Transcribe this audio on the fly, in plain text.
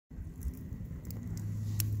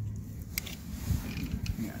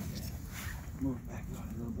Move it back a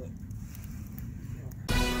little bit.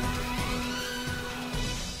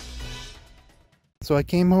 So I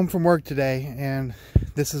came home from work today and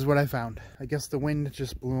this is what I found. I guess the wind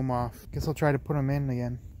just blew them off. Guess I'll try to put them in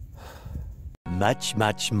again. Much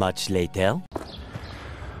later.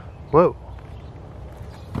 Whoa.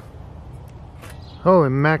 Holy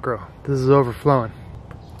mackerel. This is overflowing.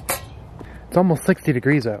 It's almost 60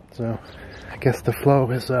 degrees out, so I guess the flow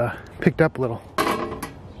has picked up a little.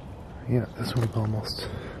 Yeah, this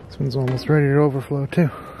one's almost ready to overflow too.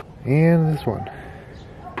 And this one.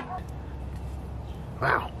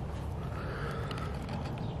 Wow.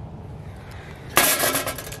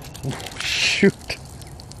 Oh, shoot.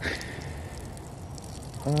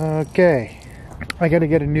 Okay. I gotta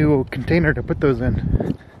get a new container to put those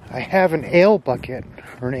in. I have an ale bucket,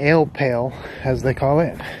 or an ale pail, as they call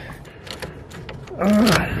it.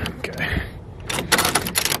 Okay.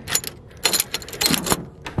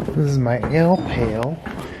 This is my ale pail.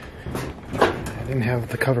 I didn't have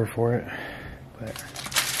the cover for it, but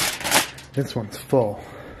this one's full.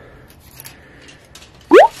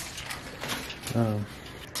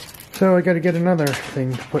 So I gotta get another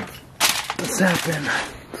thing to put the sap in.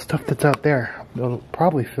 Stuff that's out there. It'll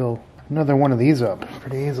probably fill another one of these up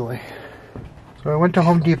pretty easily. So I went to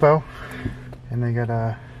Home Depot and I got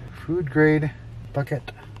a food grade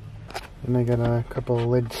bucket and I got a couple of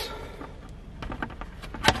lids.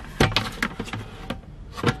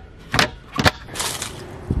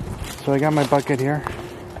 So I got my bucket here.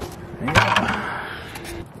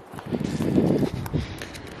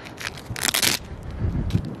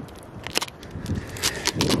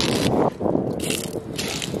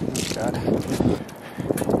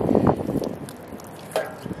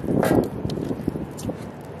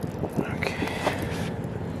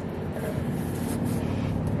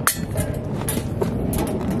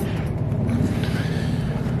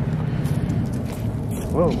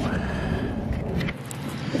 Whoa.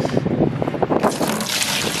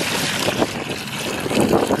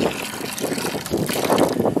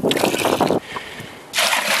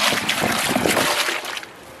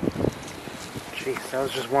 Jeez, that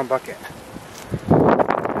was just one bucket.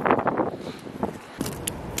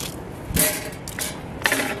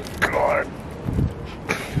 God.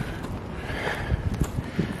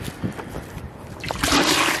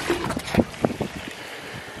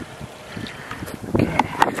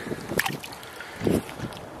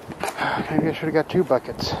 Maybe I should have got 2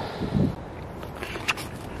 buckets.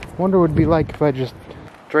 Wonder what it'd be like if I just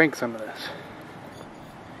drank some of this.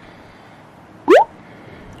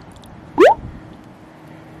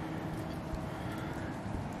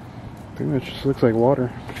 I think that just looks like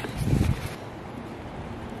water.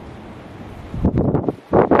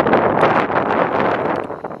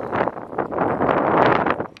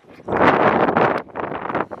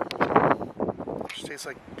 Just tastes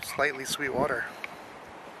like slightly sweet water.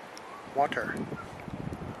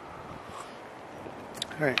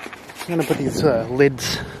 Alright, I'm gonna put these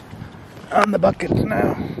lids on the buckets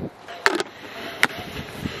now.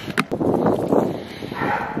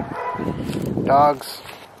 Dogs.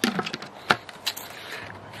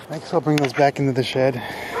 I guess I'll bring those back into the shed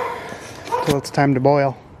until it's time to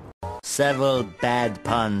boil. Several bad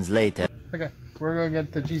puns later. Okay, we're gonna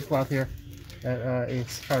get the cheesecloth here at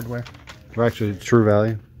Ace Hardware. Or actually, True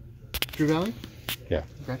Valley. True Valley? Yeah.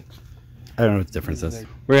 Okay. I don't know what the difference is.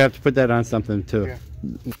 We're gonna have to put that on something too. Yeah.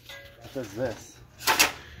 What does this?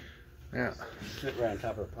 Yeah. Sit right on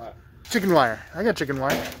top of the pot. Chicken wire. I got chicken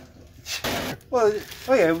wire. Well,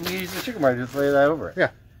 oh yeah, we use the chicken wire to just lay that over it. Yeah.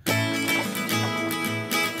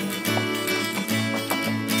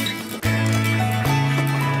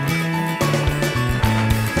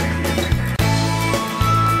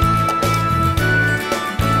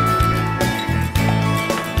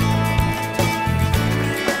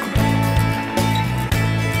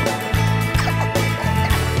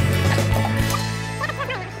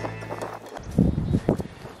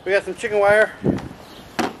 We got some chicken wire.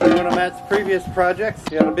 One of Matt's previous projects.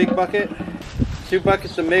 He got a big bucket, 2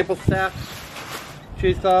 buckets of maple sap,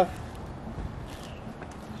 cheesecloth.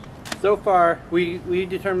 So far, we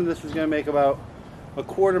determined this was going to make about a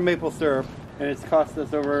quart maple syrup, and it's cost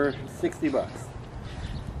us over 60 bucks.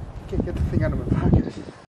 Can't get the thing out of my pocket.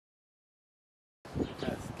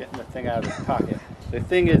 That's getting the thing out of his pocket. The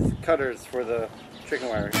thing is cutters for the chicken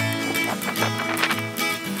wire.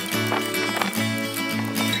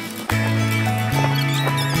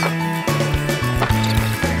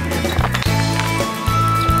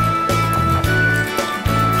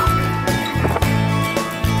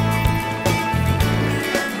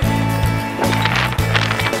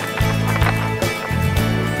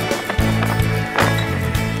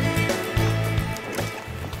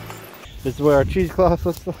 is what our cheesecloth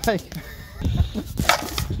looks like.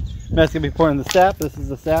 Matt's gonna be pouring the sap. This is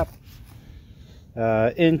the sap.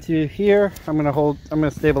 Into here, I'm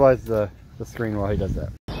gonna stabilize the screen while he does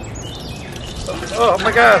that. Oh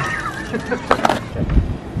my god! Can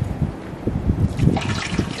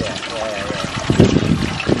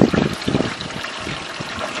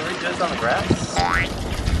we do this on the grass?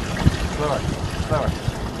 Slower, slower.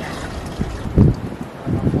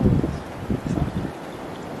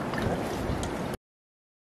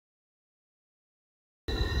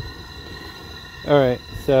 Alright,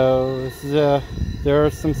 so this is there are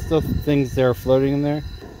some still things that are floating in there.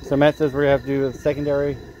 So Matt says we're gonna have to do a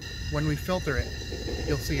secondary. When we filter it,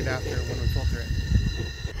 you'll see it after when we filter it.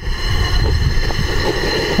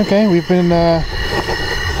 Okay, we've been,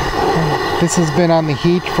 this has been on the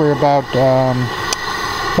heat for about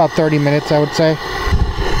 30 minutes, I would say.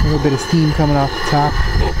 A little bit of steam coming off the top.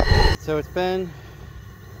 So it's been,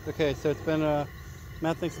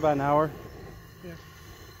 Matt thinks about an hour. Yeah.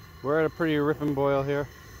 We're at a pretty ripping boil here.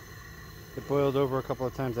 It boiled over a couple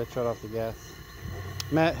of times. I shut off the gas.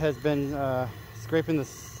 Matt has been scraping the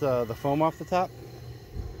foam off the top.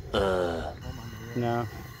 No.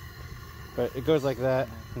 But it goes like that,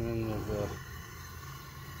 and then there's a...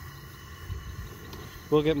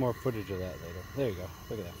 We'll get more footage of that later. There you go.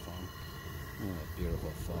 Look at that foam. Look at that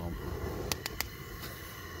beautiful foam.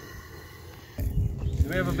 So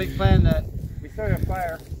we have a big plan that we started a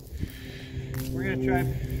fire. We're going to try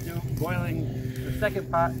boiling the second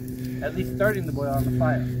pot, at least starting the boil on the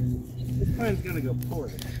fire. This plan's going to go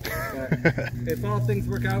poorly. If all things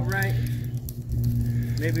work out right,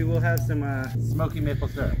 maybe we'll have some smoky maple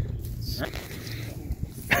syrup. Right?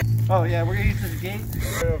 Oh yeah, we're going to use this gate,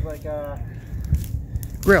 sort of like a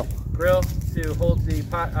Grill to hold the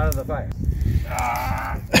pot out of the fire.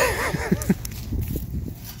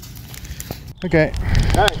 Okay.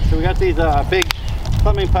 Alright, so we got these big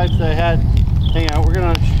plumbing pipes that I had hanging out. We're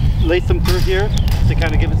going to lace them through here to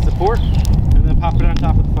kind of give it support, and then pop it on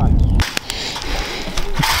top of the fire.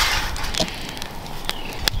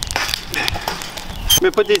 I'm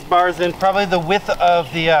going to put these bars in probably the width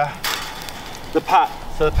of the pot,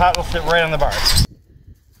 so the pot will sit right on the bars.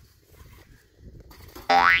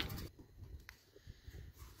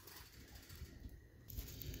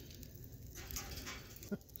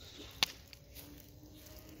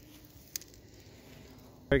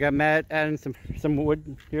 I got Matt adding some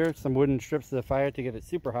wood here, some wooden strips to the fire to get it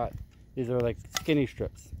super hot. These are like skinny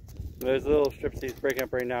strips. Those little strips he's breaking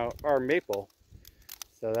up right now are maple,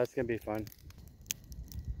 so that's gonna be fun.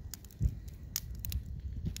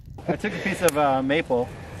 I took a piece of maple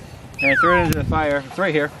and I threw it into the fire. It's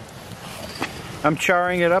right here. I'm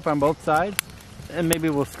charring it up on both sides, and maybe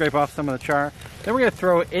we'll scrape off some of the char. Then we're gonna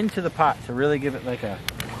throw it into the pot to really give it like a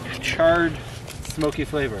charred, smoky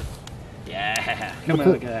flavor. Yeah, come on,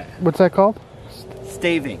 look at that. What's that called?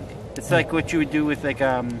 Staving. It's like what you would do with like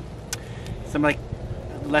some like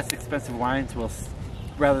less expensive wines. Will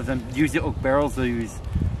rather than use the oak barrels, they'll use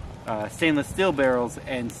stainless steel barrels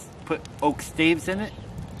and put oak staves in it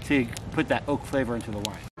to put that oak flavor into the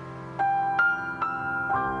wine.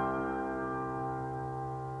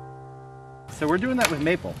 So we're doing that with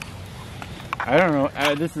maple. I don't know.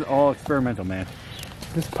 This is all experimental, man.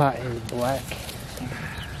 This pot is black.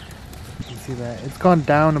 You see that? It's gone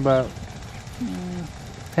down about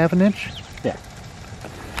half an inch. Yeah.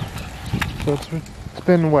 So it's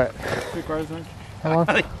been what? 3/4 inch. How long?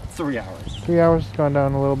 Like 3 hours. 3 hours. It's gone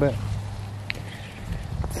down a little bit.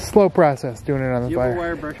 It's a slow process doing it on the fire.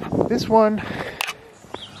 Wire brush. This one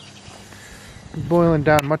is boiling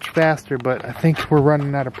down much faster, but I think we're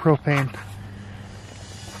running out of propane.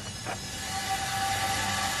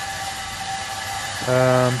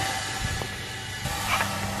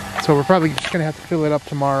 So we're probably just gonna have to fill it up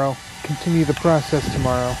tomorrow, continue the process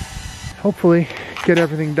tomorrow. Hopefully get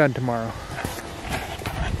everything done tomorrow.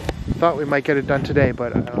 Thought we might get it done today,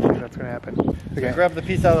 but I don't think that's gonna happen. Okay. So grab the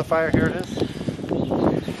piece out of the fire, here it is.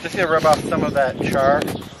 Just gonna rub off some of that char,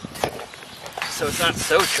 so it's not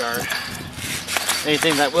so charred.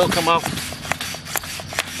 Anything that will come off,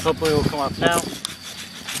 hopefully will come off now.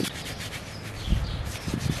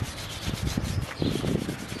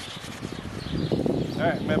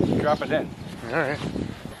 Alright, I'm going to drop it in. Alright.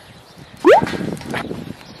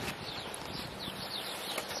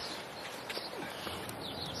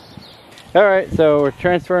 Alright, so we're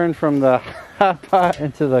transferring from the hot pot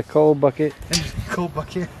into the cold bucket. Cold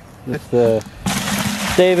bucket. Just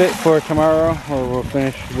save it for tomorrow, or we'll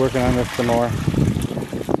finish working on this some more.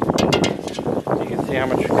 You can see how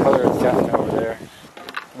much color it's gotten over there.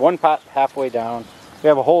 One pot halfway down. We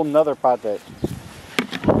have a whole nother pot that...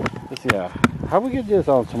 Let's see, how are we going to do this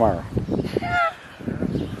all tomorrow?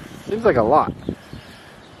 Seems like a lot.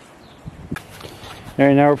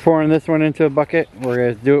 Alright, now we're pouring this one into a bucket. We're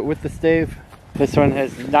going to do it with the stave. This one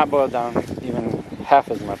has not boiled down even half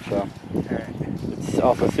as much though. It's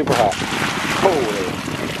also super hot. Holy.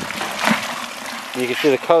 You can see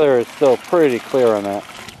the color is still pretty clear on that.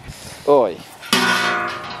 Oy.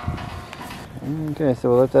 Okay, so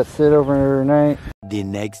we'll let that sit overnight. The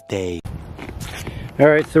next day.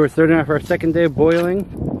 Alright, so we're starting off our second day of boiling.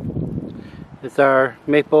 It's our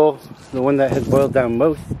maple, the one that has boiled down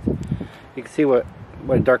most. You can see what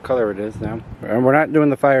dark color it is now. And we're not doing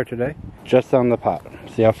the fire today, just on the pot.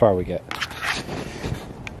 See how far we get.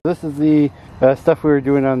 This is the stuff we were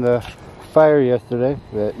doing on the fire yesterday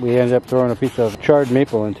that we ended up throwing a piece of charred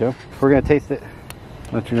maple into. We're going to taste it,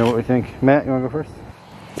 let you know what we think. Matt, you want to go first?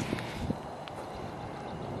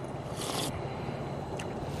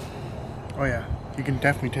 Oh yeah, you can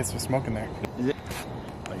definitely taste the smoke in there. Is it?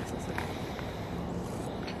 I guess that's it.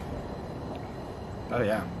 Oh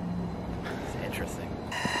yeah. It's interesting.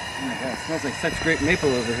 Oh my god, it smells like such great maple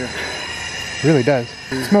over here. It really does.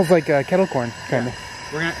 It smells like kettle corn, kind of.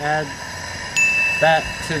 We're going to add that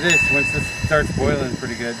to this once this starts boiling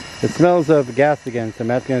pretty good. It smells of gas again, so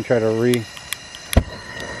Matt's going to try to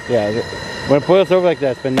Yeah, when it boils over like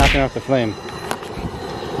that, it's been knocking off the flame.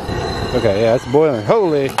 Okay, yeah, it's boiling.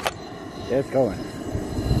 Holy! Yeah, it's going.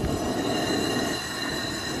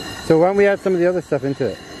 So why don't we add some of the other stuff into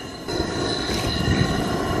it?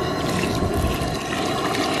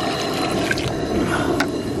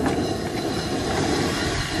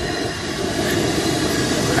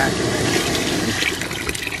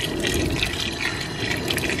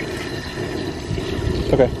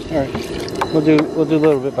 Okay, alright. We'll do a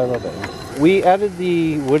little bit by little bit. We added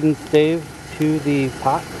the wooden stave to the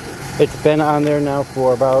pot. It's been on there now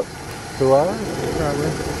for about 2 hours,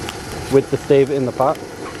 probably, with the stave in the pot.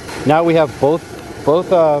 Now we have both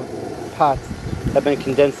pots have been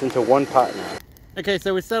condensed into one pot now. Okay,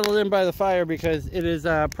 so we settled in by the fire because it is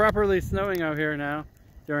properly snowing out here now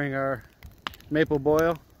during our maple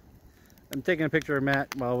boil. I'm taking a picture of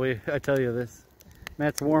Matt while I tell you this.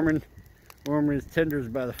 Matt's warming his tenders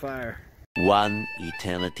by the fire. One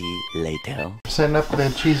eternity later. Setting up the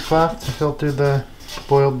cheesecloth to filter the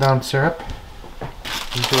boiled down syrup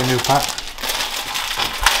into a new pot.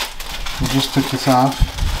 We just took this off.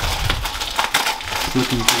 It's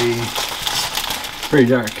looking pretty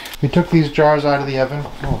dark. We took these jars out of the oven.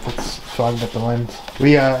 Oh, that's fogged up the lens.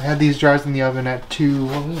 We had these jars in the oven at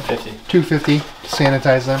 250 to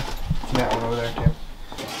sanitize them. And that one over there too.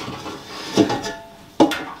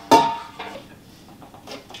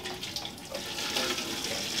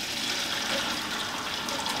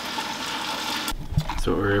 That's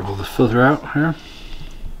what we're able to filter out here.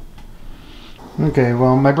 Okay,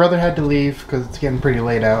 well, my brother had to leave because it's getting pretty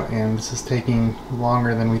late out and this is taking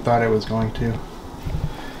longer than we thought it was going to.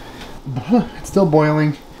 It's still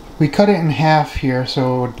boiling. We cut it in half here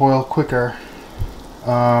so it would boil quicker.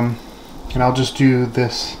 And I'll just do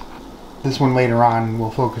this one later on. We'll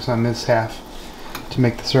focus on this half to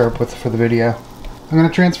make the syrup for the video. I'm going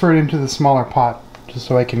to transfer it into the smaller pot just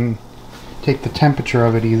so I can take the temperature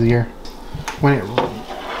of it easier. When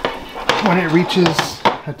it reaches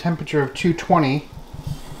a temperature of 220,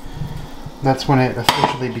 that's when it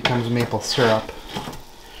officially becomes maple syrup.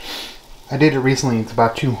 I did it recently, it's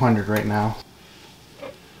about 200 right now.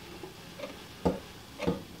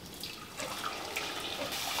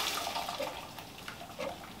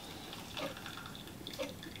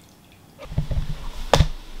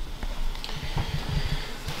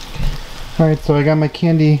 Alright, so I got my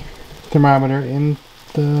candy thermometer in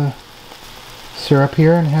the syrup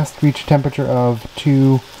here and it has to reach a temperature of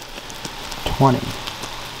 220,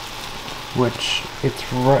 which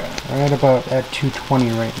it's right about at 220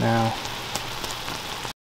 right now.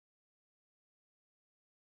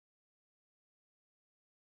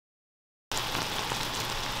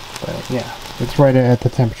 But yeah, it's right at the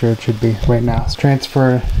temperature it should be right now. Let's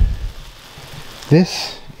transfer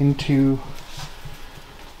this into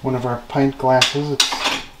one of our pint glasses.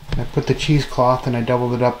 I put the cheesecloth and I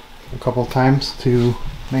doubled it up a couple times to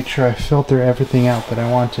make sure I filter everything out that I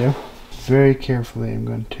want to. Very carefully I'm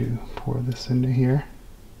going to pour this into here.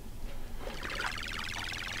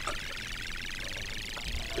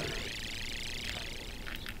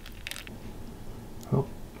 Oh.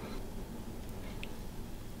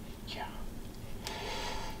 Yeah.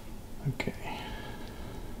 Okay.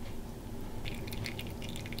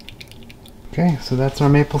 Okay, so that's our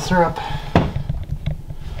maple syrup.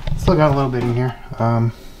 Still got a little bit in here.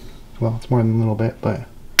 Well, it's more than a little bit, but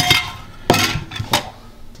well,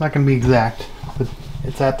 it's not going to be exact. But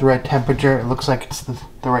It's at the right temperature. It looks like it's the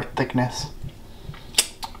right thickness.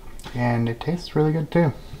 And it tastes really good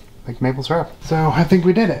too, like maple syrup. So I think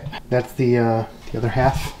we did it. That's the other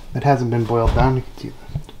half that hasn't been boiled down. You can see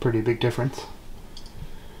it's a pretty big difference.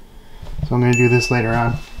 So I'm going to do this later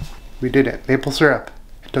on. We did it. Maple syrup.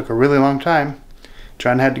 It took a really long time.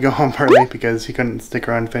 John had to go home early because he couldn't stick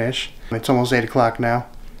around and finish. It's almost 8 o'clock now.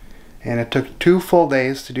 And it took 2 full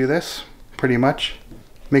days to do this, pretty much.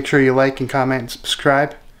 Make sure you like and comment and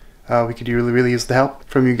subscribe. We could really use the help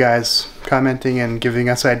from you guys commenting and giving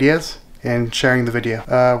us ideas and sharing the video.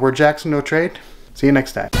 We're Jackson No Trade. See you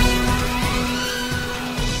next time.